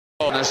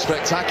On a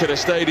spectacular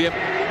stadium,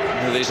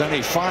 there's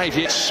only 5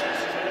 years.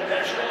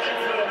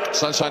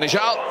 Sunshine is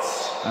out.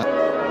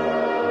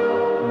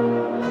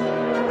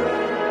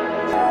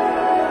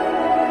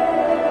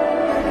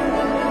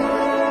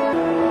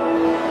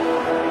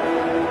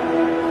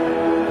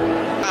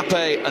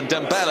 Mbappe and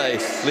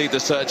Dembele lead the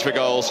search for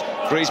goals.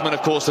 Griezmann,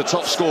 of course, the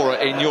top scorer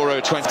in Euro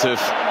 20 of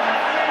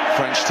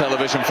French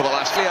television for the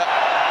last year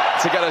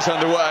to get us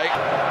underway.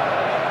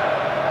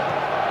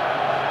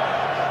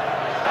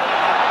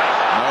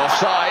 No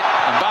offside.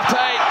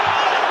 Mbappe.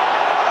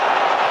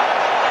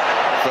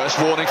 First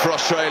warning for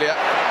Australia.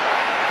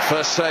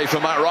 First save for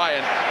Matt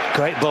Ryan.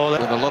 Great ball.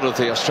 With a lot of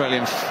the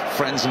Australian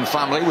friends and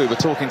family. We were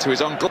talking to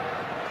his uncle.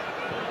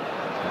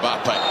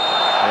 Mbappe.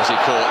 Was he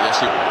caught? Yes,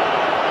 he...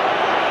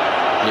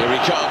 Here he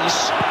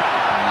comes.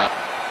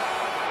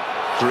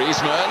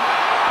 Griezmann.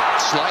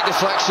 Slight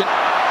deflection.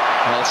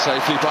 Held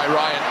safely by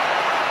Ryan.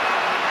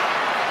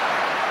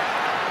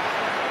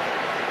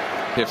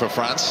 Here for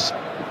France.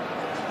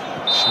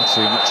 Not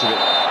too much of it,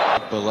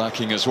 but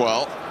lurking as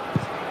well.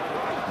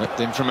 Whipped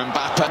in from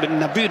Mbappe.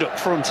 And Naboud up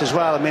front as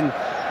well. I mean,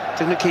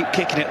 didn't keep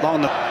kicking it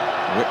long.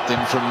 Whipped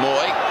in from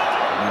Moy.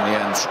 And in the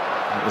end,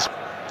 it was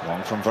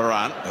long from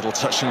Varane. Little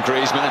touch from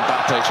Griezmann.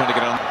 Mbappe trying to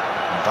get on.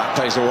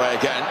 Mbappe's away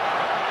again.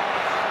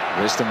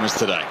 Wisdom was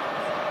today.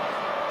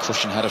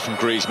 Cushion header from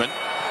Griezmann.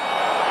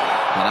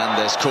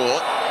 Hernandez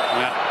caught.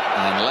 Yeah.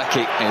 And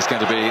Lecky is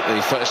going to be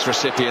the first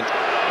recipient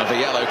of the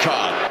yellow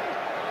card.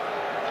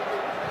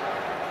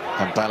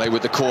 Dembele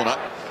with the corner.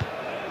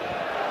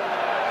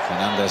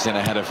 Hernandez in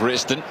ahead of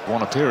Risden.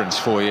 One appearance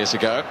 4 years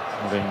ago,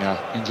 having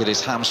injured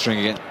his hamstring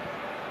again.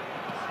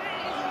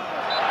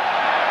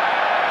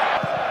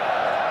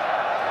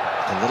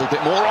 A little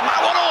bit more on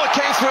that one. Oh, it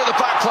came through at the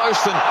back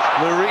post, and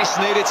Lloris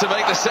needed to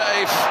make the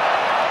save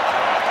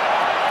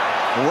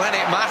when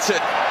it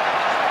mattered.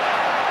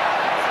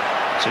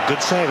 It's a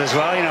good save as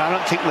well. You know, I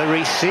don't think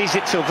Lloris sees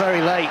it till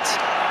very late.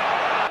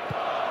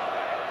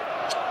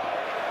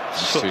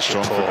 Too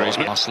strong for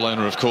Griezmann.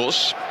 Barcelona, of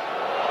course.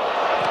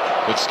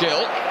 Good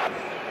skill.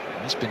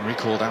 He's been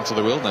recalled out of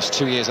the wilderness,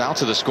 2 years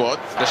out of the squad.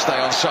 To stay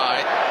on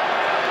side.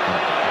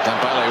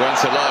 Dembele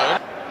went alone.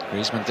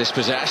 Griezmann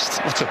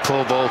dispossessed. What a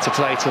poor ball to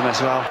play to him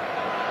as well.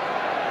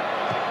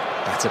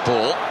 Better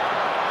ball.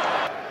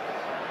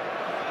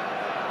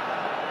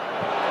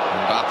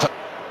 Mbappe.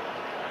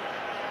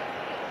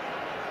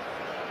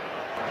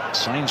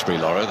 Sainsbury,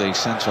 Laura, the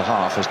centre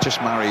half, has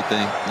just married the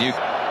new...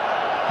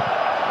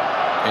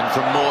 In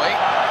from Moy.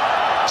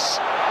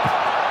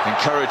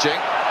 Encouraging.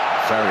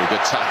 Very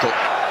good tackle.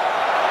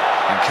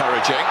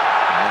 Encouraging.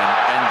 And then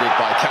ended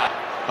by Can.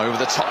 Over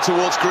the top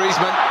towards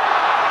Griezmann.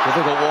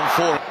 Difficult one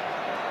for him.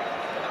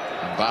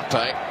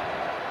 Mbappe.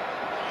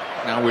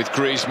 Now with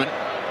Griezmann.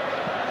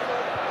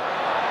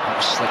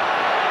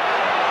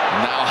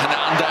 Now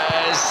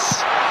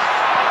Hernandez.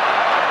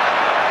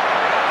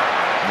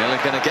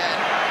 Milligan again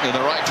in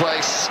the right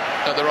place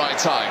at the right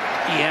time.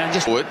 Yeah,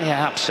 just forward.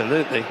 Yeah,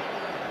 absolutely.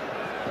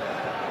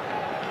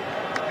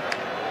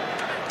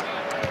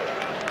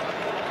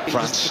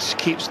 France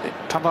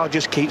Pavard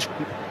just keeps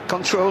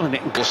controlling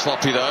it. Just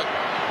sloppy though.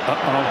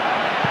 Uh-oh.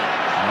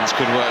 That's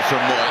good work from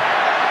Moy.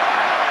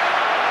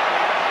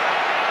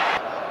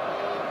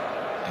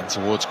 In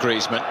towards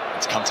Griezmann.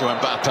 It's come to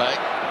Mbappe.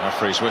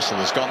 Referee's whistle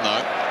has gone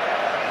though.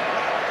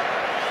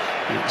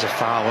 It was a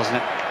foul, wasn't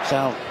it?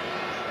 Foul.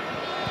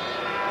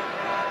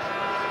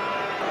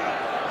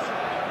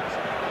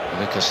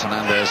 Lucas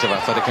Hernandez of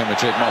Atletico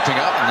Madrid mopping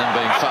up and then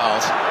being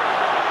fouled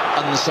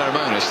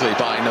unceremoniously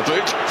by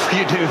Naboud.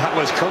 You knew that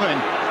was coming.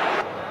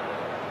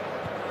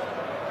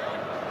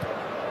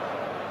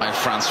 By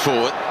France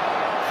forward.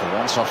 For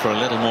once offer a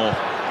little more.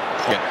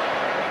 Yeah.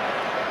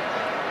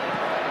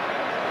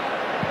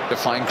 To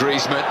find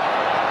Griezmann.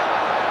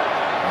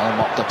 Well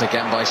mopped up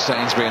again by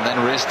Sainsbury and then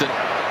Risden.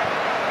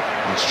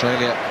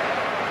 Australia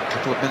a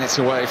couple of minutes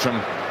away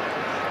from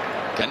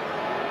again.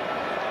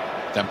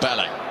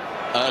 Dembele.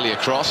 Early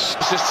across.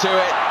 Just to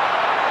it.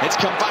 It's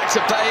come back to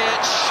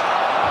Bajic.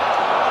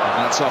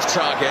 And that's off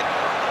target.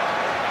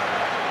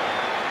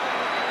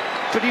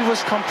 But he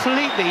was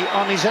completely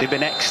on his own. He'd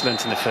been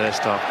excellent in the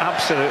first half.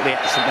 Absolutely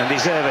excellent. And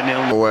deserve a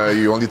 0. Where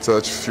you only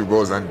touch a few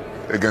goals and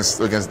against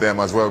them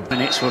as well.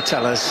 Minutes will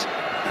tell us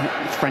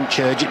French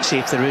urgency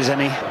if there is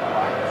any.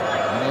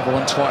 Only ever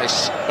won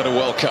twice at a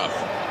World Cup.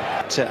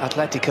 To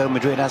Atletico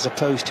Madrid as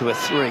opposed to a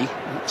 3.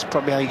 That's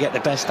probably how you get the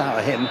best out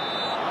of him.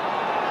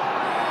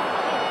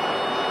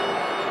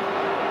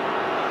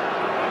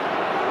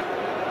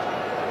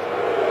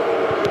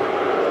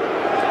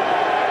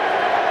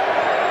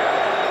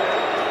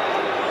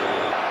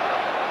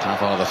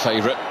 Pavard the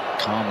favourite,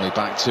 calmly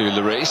back to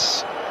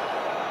Lloris.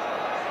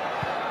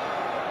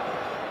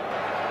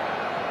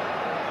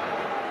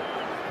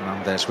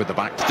 Hernandez with the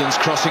back. Distance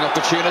crossing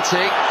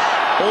opportunity.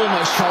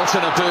 Almost fell to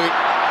Naboud.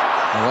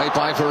 Away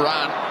by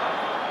Varane.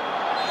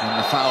 And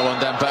the foul on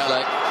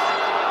Dembele.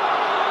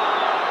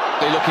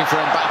 They're looking for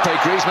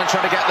Mbappe. Griezmann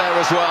trying to get there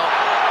as well.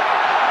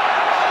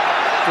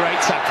 Great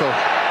tackle.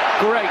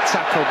 Great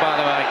tackle, by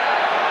the way.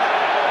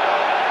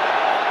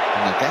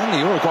 And again, the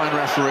Uruguayan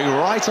referee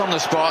right on the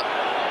spot.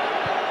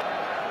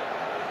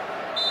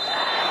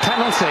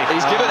 Penalty.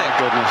 He's given it.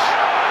 Goodness.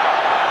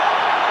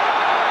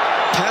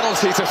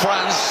 Penalty to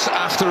France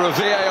after a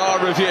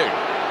VAR review.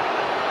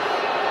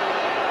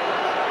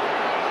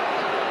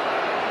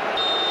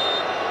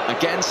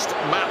 Against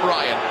Matt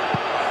Ryan.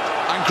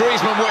 And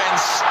Griezmann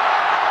wins.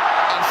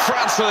 And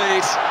France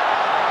lead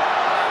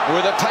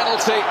with a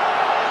penalty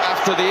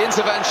after the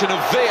intervention of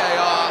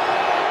VAR.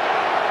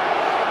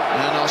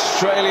 And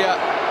Australia,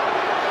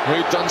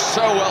 who'd done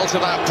so well to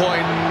that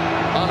point,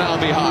 are now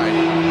behind.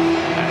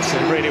 That's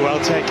a really well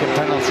taken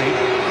penalty.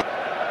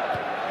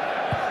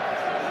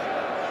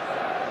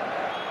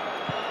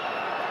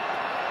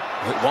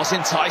 It was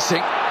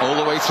enticing all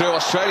the way through.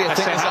 Australia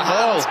think it's a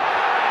hand.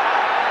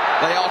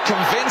 They are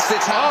convinced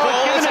it's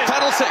handball. It's a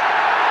penalty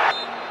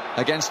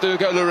against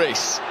Hugo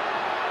Lloris.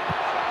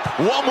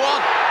 1-1.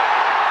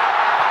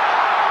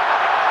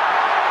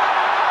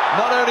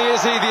 Not only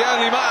is he the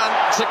only man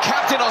to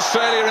captain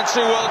Australia in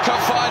 2 World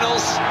Cup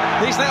finals,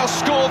 he's now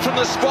scored from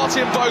the spot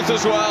in both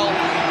as well.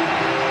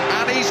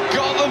 And he's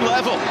got them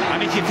level.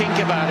 And if you think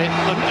about it,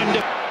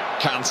 under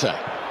Kante.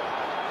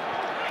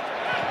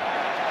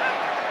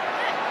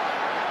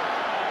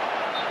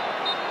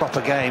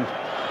 proper game.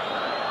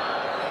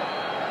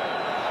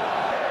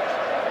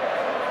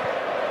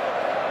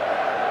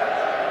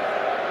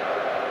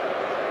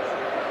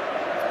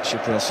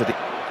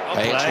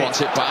 Bates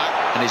wants it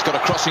back, and he's got a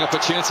crossing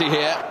opportunity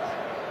here.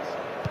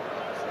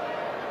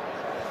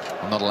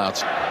 I'm not allowed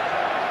to.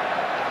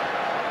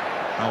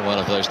 How well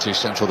of those two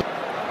central.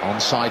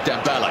 Onside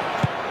Dembele.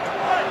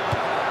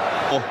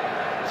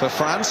 For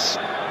France.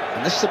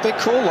 And this is a big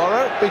call,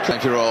 Laura. Big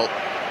 20-year-old.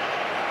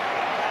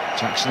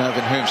 Jackson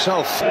Irvine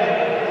himself.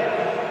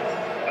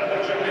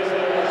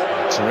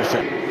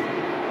 Terrific.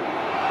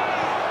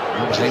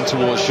 Comes in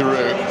towards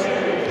Giroud.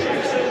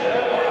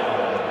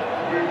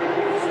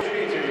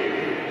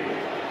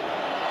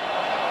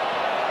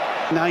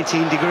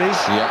 $19 degrees.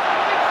 Yeah.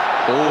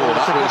 Oh,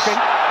 that was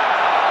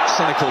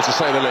cynical to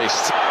say the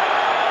least.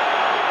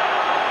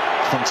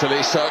 From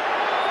Tolisso.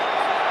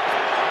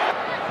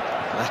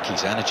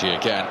 Lecky's energy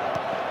again.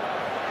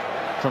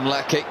 From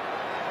Lecky.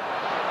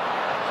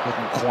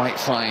 Couldn't quite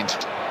find.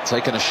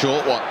 Taken a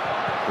short one.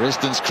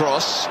 Risden's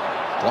cross.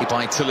 Blocked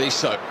by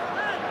Tolisso.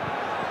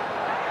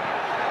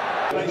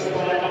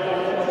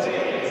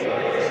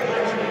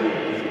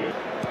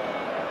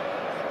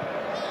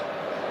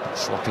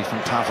 Sloppy from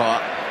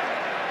Pavard.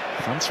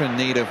 France are in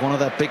need of one of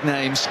their big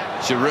names.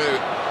 Giroud.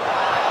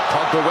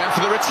 Pogba went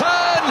for the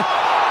return.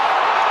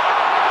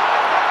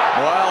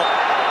 Well,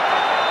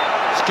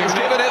 he's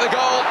given it the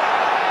goal.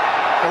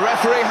 The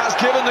referee has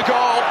given the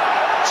goal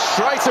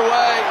straight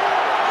away.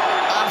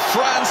 And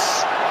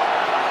France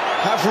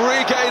have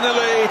regained the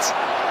lead.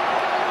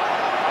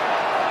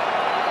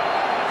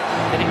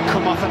 Did it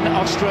come off an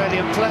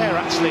Australian player,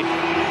 actually?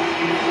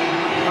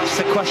 That's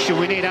the question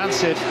we need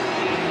answered.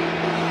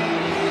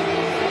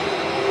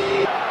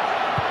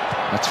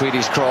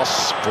 Matuidi's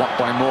cross, blocked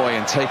by Moy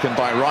and taken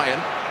by Ryan.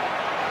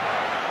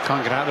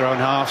 Can't get out their own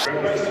half.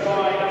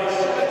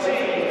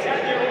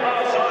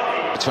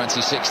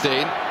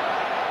 2016.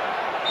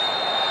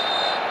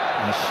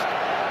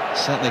 They've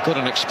certainly got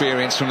an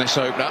experience from this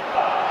opener.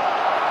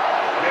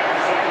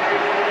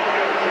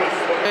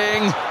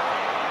 And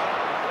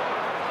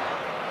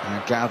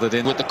gathered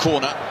in with the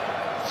corner.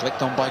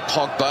 Flicked on by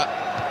Pogba.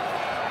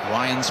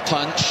 Ryan's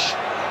punch.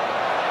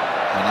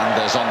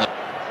 Hernandez on the...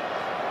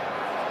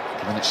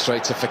 Giving it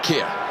straight to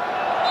Fekir.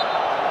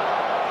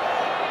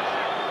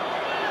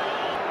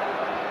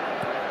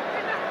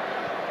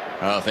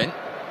 Irvine.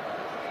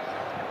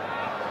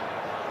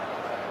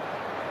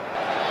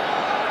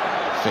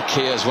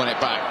 Fekir's won it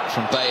back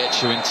from Bajic,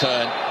 who in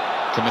turn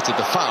committed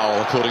the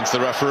foul, according to the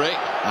referee,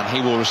 and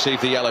he will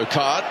receive the yellow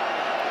card.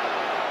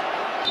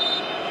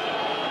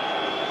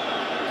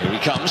 Here he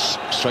comes,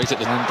 straight at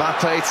the...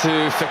 Mbappe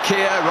to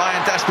Fekir.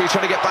 Ryan desperately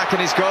trying to get back in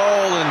his goal,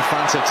 and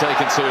France have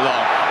taken too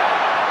long.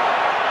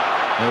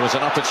 There was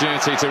an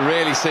opportunity to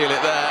really seal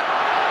it there.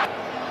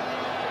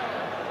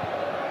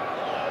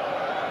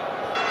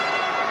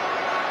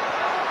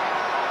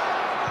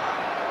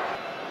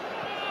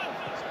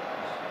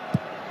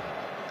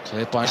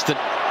 Cleared by Ston.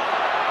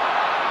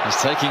 He's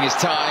taking his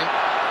time.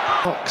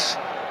 Box.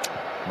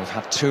 We've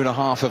had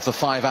 2.5 of the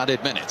 5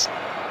 added minutes.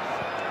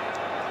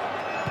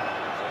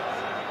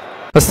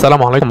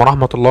 السلام عليكم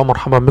ورحمة الله،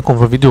 مرحبا بكم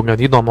في فيديو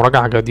جديد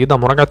ومراجعة جديدة.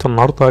 مراجعة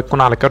النهاردة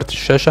هتكون على كارت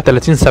الشاشة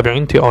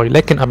 3070 Ti،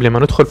 لكن قبل ما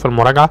ندخل في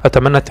المراجعة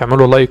اتمنى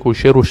تعملوا لايك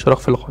وشير واشتراك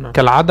في القناة.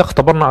 كالعادة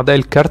اختبرنا اداء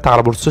الكارت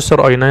على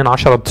بروسيسور i9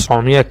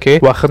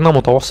 10900K واخدنا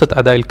متوسط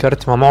اداء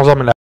الكارت،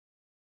 فمعظم